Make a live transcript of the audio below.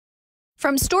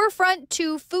From storefront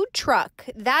to food truck,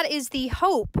 that is the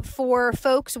hope for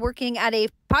folks working at a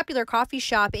popular coffee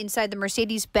shop inside the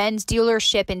Mercedes-Benz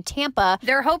dealership in Tampa.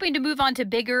 They're hoping to move on to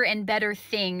bigger and better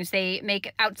things. They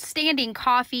make outstanding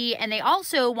coffee, and they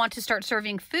also want to start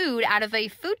serving food out of a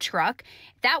food truck.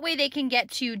 That way they can get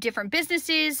to different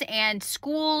businesses and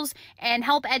schools and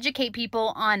help educate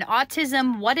people on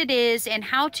autism, what it is, and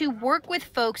how to work with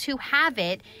folks who have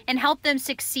it and help them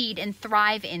succeed and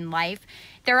thrive in life.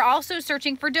 They're also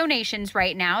searching for donations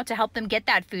right now to help them get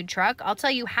that food truck. I'll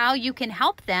tell you how you can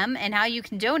help them and how you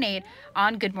can donate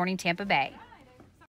on Good Morning Tampa Bay.